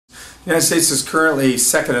The United States is currently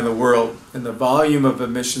second in the world in the volume of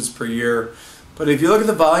emissions per year. But if you look at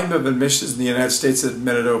the volume of emissions in the United States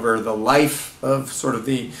emitted over the life of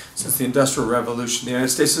since the Industrial Revolution, the United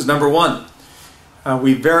States is number one.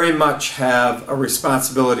 We very much have a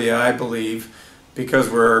responsibility, I believe, because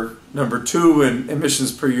we're number two in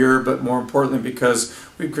emissions per year, but more importantly because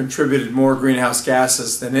we've contributed more greenhouse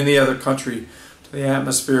gases than any other country to the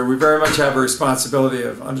atmosphere. We very much have a responsibility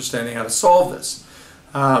of understanding how to solve this.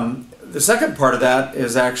 The second part of that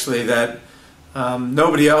is actually that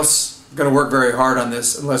nobody else is going to work very hard on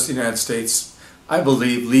this unless the United States, I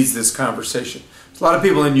believe, leads this conversation. There's a lot of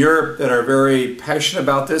people in Europe that are very passionate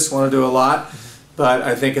about this, want to do a lot, but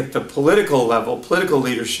I think at the political level, political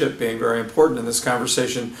leadership being very important in this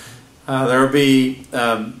conversation, there will be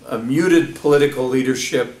a muted political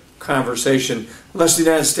leadership conversation unless the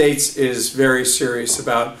United States is very serious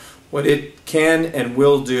about what it can and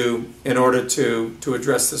will do in order to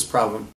address this problem.